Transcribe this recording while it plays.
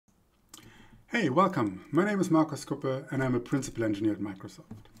Hey, welcome. My name is Markus Kuppe and I'm a principal engineer at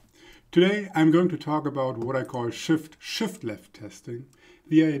Microsoft. Today I'm going to talk about what I call shift-left testing,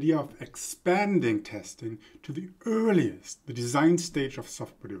 the idea of expanding testing to the earliest, the design stage of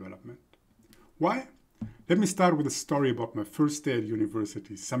software development. Why? Let me start with a story about my first day at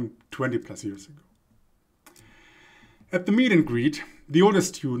university some 20 plus years ago. At the meet and greet, the older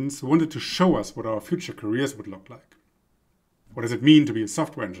students wanted to show us what our future careers would look like. What does it mean to be a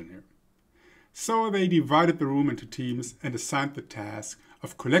software engineer? So they divided the room into teams and assigned the task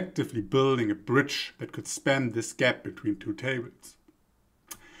of collectively building a bridge that could span this gap between two tables.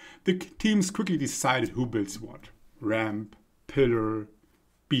 The teams quickly decided who builds what: ramp, pillar,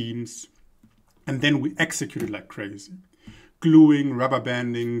 beams, and then we executed like crazy. Gluing, rubber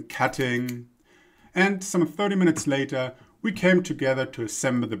banding, cutting, and some 30 minutes later we came together to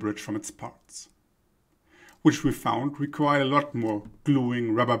assemble the bridge from its parts, which we found required a lot more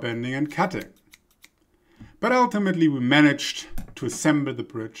gluing, rubber banding and cutting. But ultimately we managed to assemble the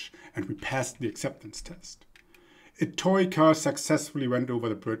bridge and we passed the acceptance test. A toy car successfully went over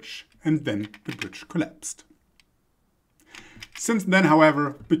the bridge and then the bridge collapsed. Since then,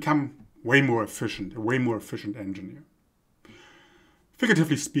 however, I've become a way more efficient engineer.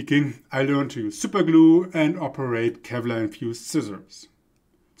 Figuratively speaking, I learned to use superglue and operate Kevlar-infused scissors,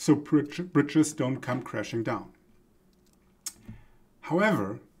 so bridges don't come crashing down.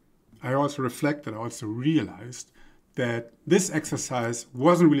 However, I also reflected, I also realized that this exercise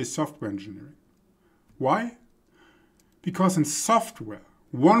wasn't really software engineering. Why? Because in software,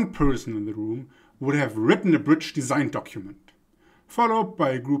 one person in the room would have written a bridge design document, followed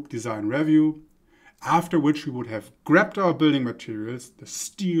by a group design review, after which we would have grabbed our building materials, the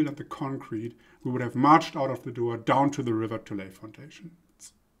steel and the concrete, we would have marched out of the door down to the river to lay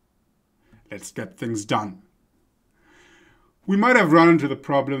foundations. Let's get things done. We might have run into the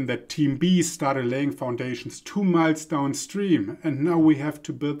problem that Team B started laying foundations 2 miles downstream and now we have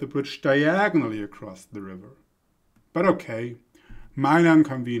to build the bridge diagonally across the river. But okay, minor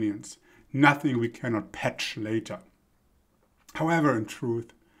inconvenience, nothing we cannot patch later. However, in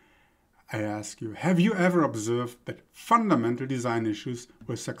truth, I ask you, have you ever observed that fundamental design issues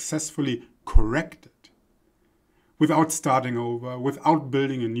were successfully corrected without starting over, without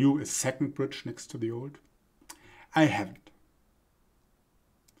building a second bridge next to the old? I haven't.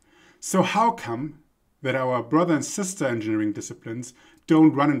 So how come that our brother and sister engineering disciplines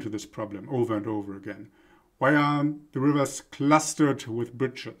don't run into this problem over and over again? Why aren't the rivers clustered with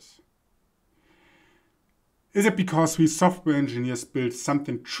bridges? Is it because we software engineers build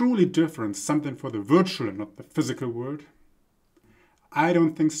something truly different, something for the virtual and not the physical world? I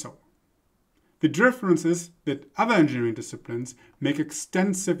don't think so. The difference is that other engineering disciplines make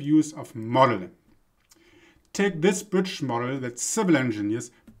extensive use of modeling. Take this bridge model that civil engineers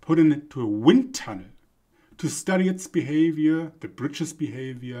put into a wind tunnel to study its behavior, the bridge's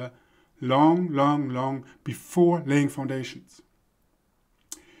behavior, long before laying foundations.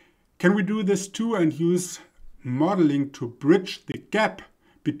 Can we do this too and use modeling to bridge the gap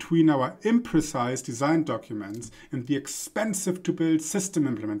between our imprecise design documents and the expensive to build system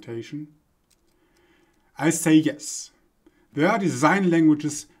implementation? I say yes. There are design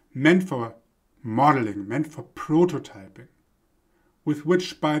languages meant for modeling, meant for prototyping, with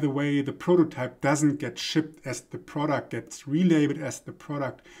which, by the way, the prototype doesn't get shipped as the product, gets relabeled as the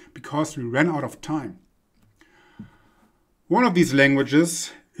product because we ran out of time. One of these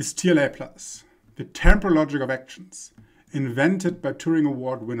languages is TLA+, the temporal logic of actions, invented by Turing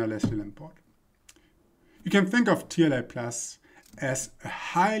Award winner Leslie Lamport. You can think of TLA+ as a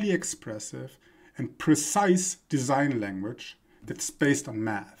highly expressive and precise design language that's based on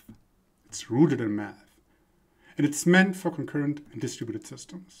math. It's rooted in math. And it's meant for concurrent and distributed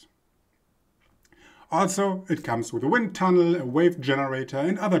systems. Also, it comes with a wind tunnel, a wave generator,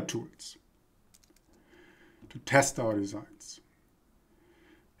 and other tools to test our designs.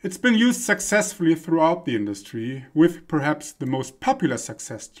 It's been used successfully throughout the industry, with perhaps the most popular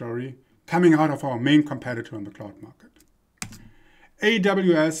success story coming out of our main competitor on the cloud market.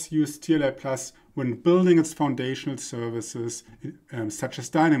 AWS used TLA+ when building its foundational services such as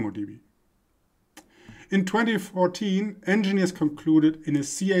DynamoDB. In 2014, engineers concluded in a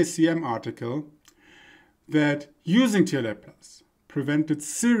CACM article that using TLA+ prevented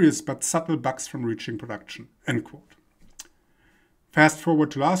serious but subtle bugs from reaching production, end quote. Fast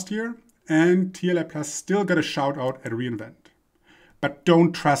forward to last year, and TLA+ still got a shout out at reInvent. But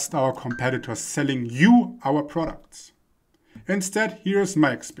don't trust our competitors selling you our products. Instead, here's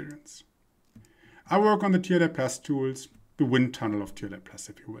my experience. I work on the TLA+ tools, the wind tunnel of TLA+,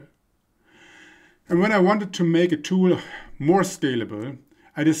 if you will. And when I wanted to make a tool more scalable,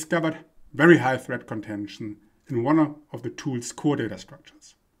 I discovered very high thread contention in one of the tool's core data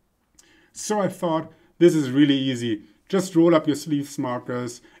structures. So I thought, this is really easy. Just roll up your sleeves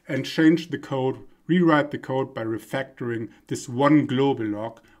markers and change the code, rewrite the code by refactoring this one global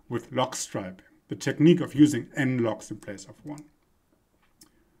lock with lock striping, the technique of using n locks in place of one,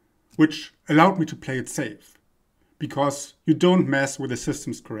 which allowed me to play it safe, because you don't mess with the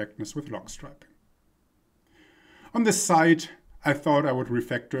system's correctness with lock striping. On this side, I thought I would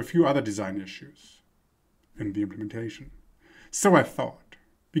refactor a few other design issues in the implementation. So I thought,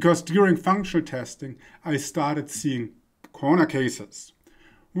 because during functional testing, I started seeing corner cases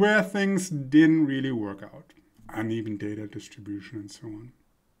where things didn't really work out, uneven data distribution and so on.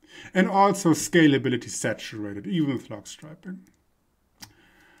 And also scalability saturated, even with lock striping.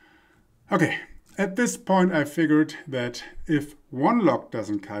 Okay, at this point I figured that if one lock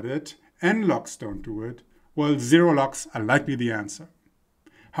doesn't cut it, n locks don't do it, well, 0 locks are likely the answer.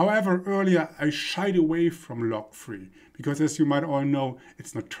 However, earlier I shied away from lock-free because, as you might all know,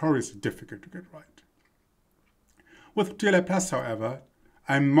 it's notoriously difficult to get right. With TLA+, however,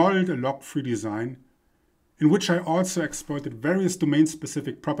 I modeled a lock-free design in which I also exploited various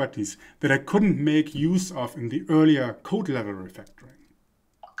domain-specific properties that I couldn't make use of in the earlier code-level refactoring.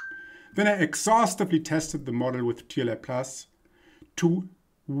 Then I exhaustively tested the model with TLA+ to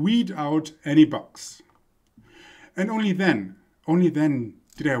weed out any bugs. And only then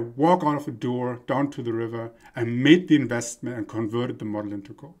did I walk out of the door, down to the river, I made the investment and converted the model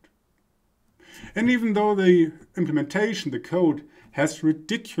into code. And even though the implementation, the code, has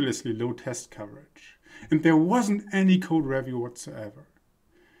ridiculously low test coverage, and there wasn't any code review whatsoever,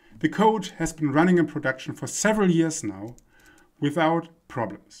 the code has been running in production for several years now without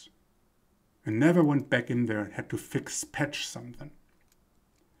problems. I never went back in there and had to patch something.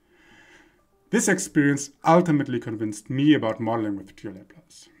 This experience ultimately convinced me about modeling with TLA+.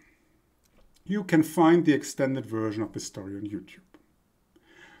 You can find the extended version of this story on YouTube.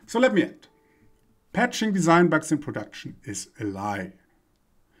 So let me end. Patching design bugs in production is a lie.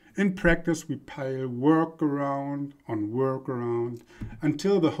 In practice, we pile workaround on workaround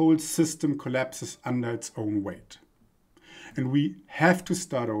until the whole system collapses under its own weight. And we have to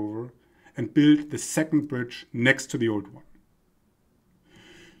start over and build the second bridge next to the old one.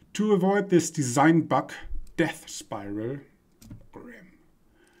 To avoid this design bug death spiral, grim,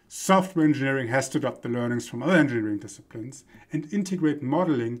 software engineering has to adopt the learnings from other engineering disciplines and integrate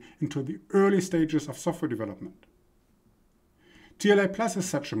modeling into the early stages of software development. TLA+ is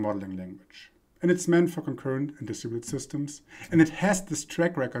such a modeling language, and it's meant for concurrent and distributed systems, and it has this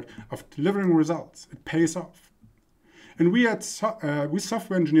track record of delivering results. It pays off. And we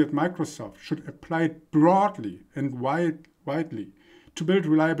software engineers at Microsoft should apply it broadly and widely to build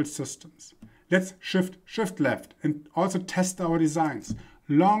reliable systems. Let's shift left and also test our designs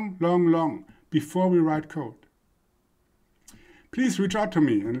long before we write code. Please reach out to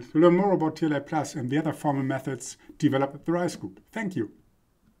me and learn more about TLA+ and the other formal methods developed at the RISE Group. Thank you.